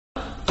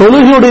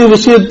தொழுகையுடைய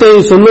விஷயத்தை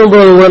சொல்லும்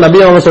போது நபி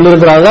அவங்க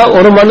சொல்லியிருக்கிறாங்க,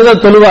 ஒரு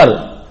மனிதர் தொழுவார்,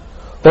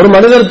 ஒரு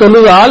மனிதர்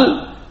தொழுதால்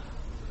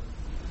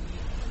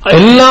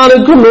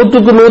எல்லாருக்கும்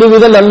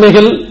 100%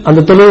 நன்மைகள்,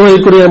 அந்த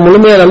தொழுகைக்குரிய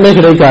முழுமையான நன்மை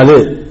கிடைக்காது.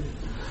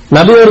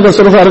 நபி அவர்கள்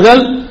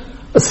சொல்கிறார்கள்,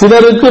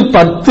 சிலருக்கு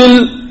 10ல்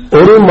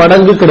 1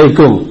 மடங்கு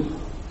கிடைக்கும்,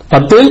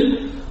 10ல்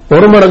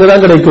 1 மடங்கு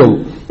தான் கிடைக்கும்,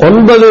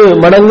 9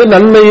 மடங்கு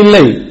நன்மை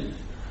இல்லை.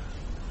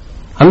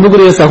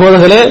 அன்புக்குரிய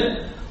சகோதரர்களே,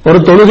 ஒரு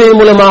தொழுகை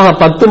மூலமாக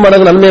 10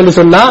 மடங்கு நன்மை என்று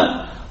சொன்னா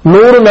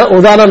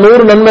 100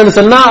 நன்மை என்று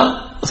சொன்னா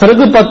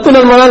சிலருக்கு 10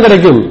 நன்மை தான்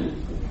கிடைக்கும்.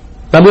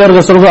 நபி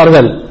அவர்கள்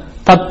சொல்கிறார்கள்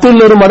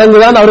 10ல் 1 மடங்கு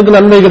தான் அவருக்கு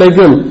நன்மை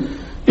கிடைக்கும்.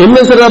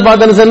 இன்னும் சில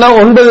பார்த்தேன்னு சொன்னா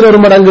 9ல் 1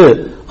 மடங்கு,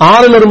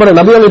 6ல் 1 மடங்கு.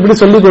 நபி அவர்கள் இப்படி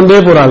சொல்லிக் கொண்டே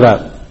போறாங்க.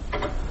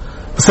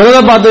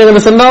 சிலரை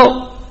பார்த்தீங்கன்னு சொன்னா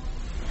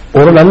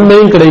ஒரு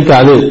நன்மையும்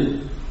கிடைக்காது.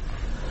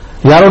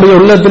 யாருடைய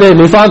உள்ளத்திலே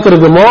நிஃபாக்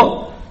இருக்குமோ,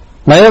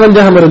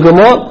 நயவஞ்சகம்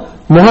இருக்குமோ,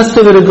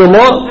 முஹஸ்ஸித்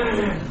இருக்குமோ,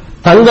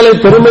 தங்களை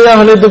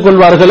பெருமையாக நினைத்துக்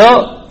கொள்வார்களோ,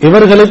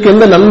 இவர்களுக்கு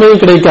எந்த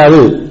நன்மையும்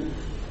கிடைக்காது.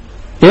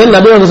 ஏன்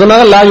நபி அவர்கள்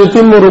சொன்னாங்க, லா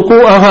யுத்திம்மு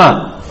ருக்கூஅஹா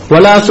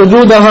வலா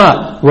சுஜூதஹா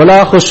வலா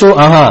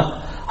குஷூஅஹா.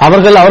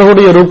 அவர்கள்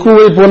அவர்களுடைய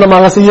ருக்குவை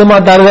பூர்ணமாக செய்ய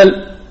மாட்டார்கள்,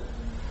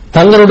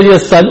 தங்களுடைய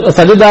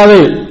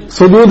சஜிதாவை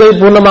சுஜூதை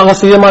பூர்ணமாக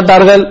செய்ய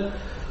மாட்டார்கள்,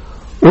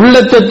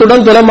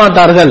 உள்ளச்சத்துடன்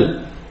தொழமாட்டார்கள்.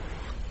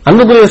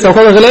 அன்புக்குரிய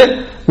சகோதரர்களே,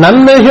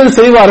 நன்மைகள்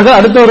செய்வார்கள்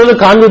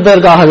அடுத்தவர்களுக்கு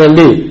காண்பிப்பதற்காக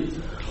வேண்டி,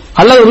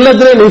 அல்லது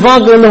உள்ளத்திலே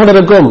நிஃபாக் இருந்து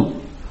கொண்டிருக்கும்,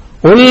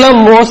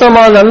 உள்ளம்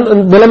மோசமான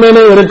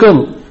நிலைமையிலே இருக்கும்,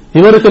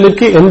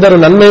 இவர்களுக்கு எந்த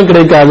நன்மையும்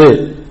கிடைக்காது.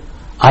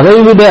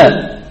 அதைவிட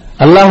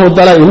அல்லாஹ்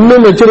தஆலா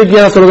இன்னும்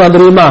எச்சரிக்கையாக சொல்றான்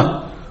தெரியுமா?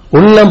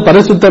 உள்ளம்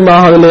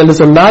பரிசுத்தமாகவில்லை என்று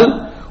சொன்னால்,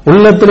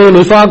 உள்ளத்திலே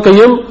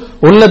நிஃபாக்கையும்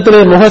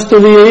உள்ளத்திலே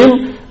முஹஸ்துதியையும்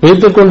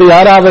வைத்துக் கொண்டு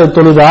யாராவது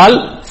தொழுதால்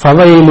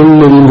ஃபவைலுல்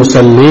லில்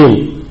முஸல்லீன்.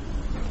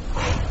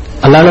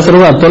 அல்லாஹ் என்ன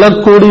சொல்றான்?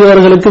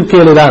 தொழக்கூடியவர்களுக்கு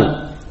கேடுதான்,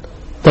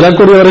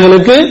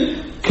 தொழக்கூடியவர்களுக்கு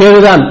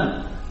கேடுதான்.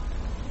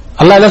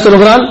 அல்லாஹ் என்ன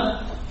சொல்கிறான்?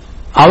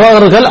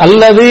 அவர்கள்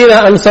அல்லதீன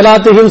அன்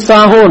ஸலாத்திஹிம்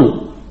சாஹூன்,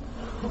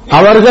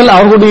 அவர்கள்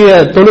அவர்களுடைய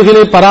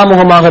தொழுகையிலே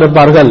பராமுகமாக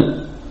இருப்பார்கள்,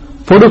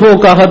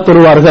 பொடுபோக்காக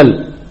தொழுவார்கள்.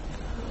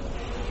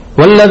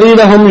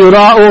 வல்லதீன ஹும்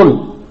யுராஊன்,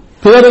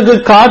 பிறருக்கு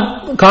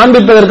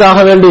காண்பிப்பதற்காக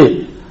வேண்டி,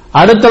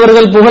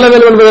 அடுத்தவர்கள் புகழ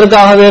வேண்டும்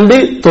என்பதற்காக வேண்டி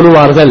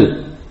தொழுவார்கள்.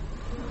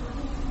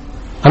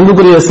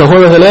 அன்புக்குரிய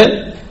சகோதரர்களே,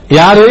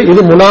 யாரு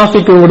இது?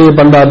 முனாஃபிக்குடைய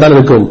பண்பாக தான்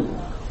இருக்கும்.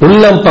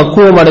 உள்ளம்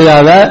பக்குவம்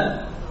அடையாத,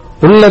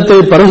 உள்ளத்தை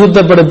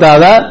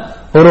பரிசுத்தப்படுத்தாத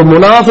ஒரு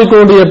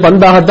முனாஃபிக்குடைய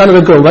பண்பாகத்தான்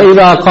இருக்கும்.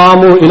 வைதா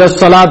காமு இல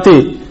ஸலாத்தி,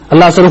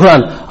 அல்லாஹ்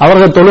சொல்கிறான்,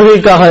 அவர்கள்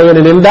தொழுகைக்காக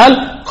வேண்டி நின்றால்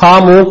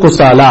காமு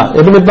குசாலா,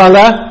 எப்படி நிற்பாங்க?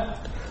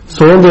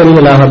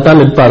 சோம்பேறிகளாகத்தான்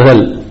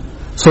நிற்பார்கள்,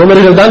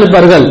 சோம்பேறிகள் தான்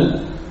நிற்பார்கள்.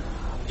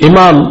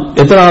 இமாம்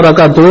எத்தனாவது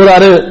ரக்காத்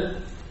தொழுகிறாரு,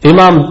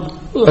 இமாம்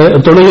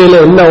தொழுகையில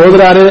என்ன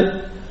ஓதுறாரு,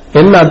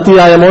 என்ன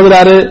அத்தியாயம்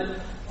ஓதுறாரு,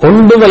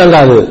 ஒன்றும்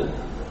விளங்காது.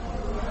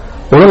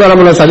 ஒழுங்கா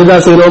நம்மள சஜிதா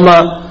செய்யணுமா,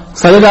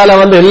 சஜிதால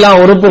எல்லா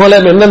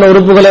உறுப்புகளையும் என்னென்ன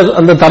உறுப்புகளை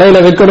அந்த தரையில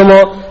வைக்கணுமோ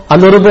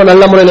அந்த உறுப்பு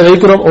நல்ல முறையில்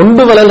வைக்கிறோம்,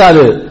 ஒன்று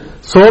விளங்காது.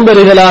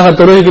 சோம்பேறிகளாக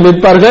தொழுகைக்கு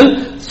நிற்பார்கள்,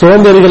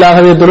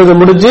 சோம்பேறிகளாகவே தொழுகை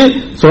முடிச்சு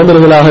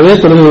சோம்பேறிகளாகவே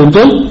தொழுகை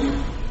விட்டும்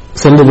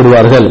சென்று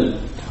விடுவார்கள்.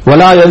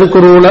 வலா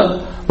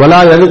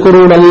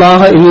யذ்குரூன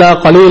அல்லாஹ இல்லா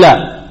கலீலா,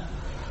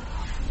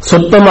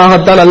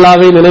 சொற்பமாகத்தான்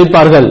அல்லாஹ்வை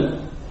நினைப்பார்கள்.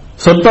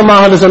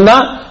 சொற்பமாக சொன்னா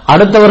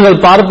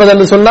அடுத்தவர்கள்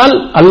பார்ப்பதென்று சொன்னால்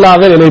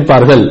அல்லாஹ்வை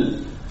நினைப்பார்கள்,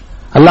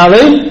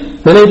 அல்லாஹ்வை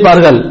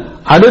நினைப்பார்கள்.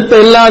 அடுத்த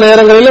எல்லா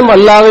நேரங்களிலும்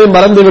அல்லாஹ்வை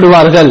மறந்து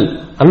விடுவார்கள்.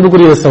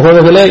 அன்புக்குரிய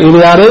சகோதரர்களே, இது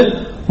யாரு?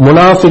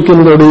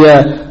 முனாஃபிக்கினுடைய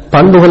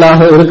பண்புகளாக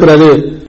இருக்கிறது.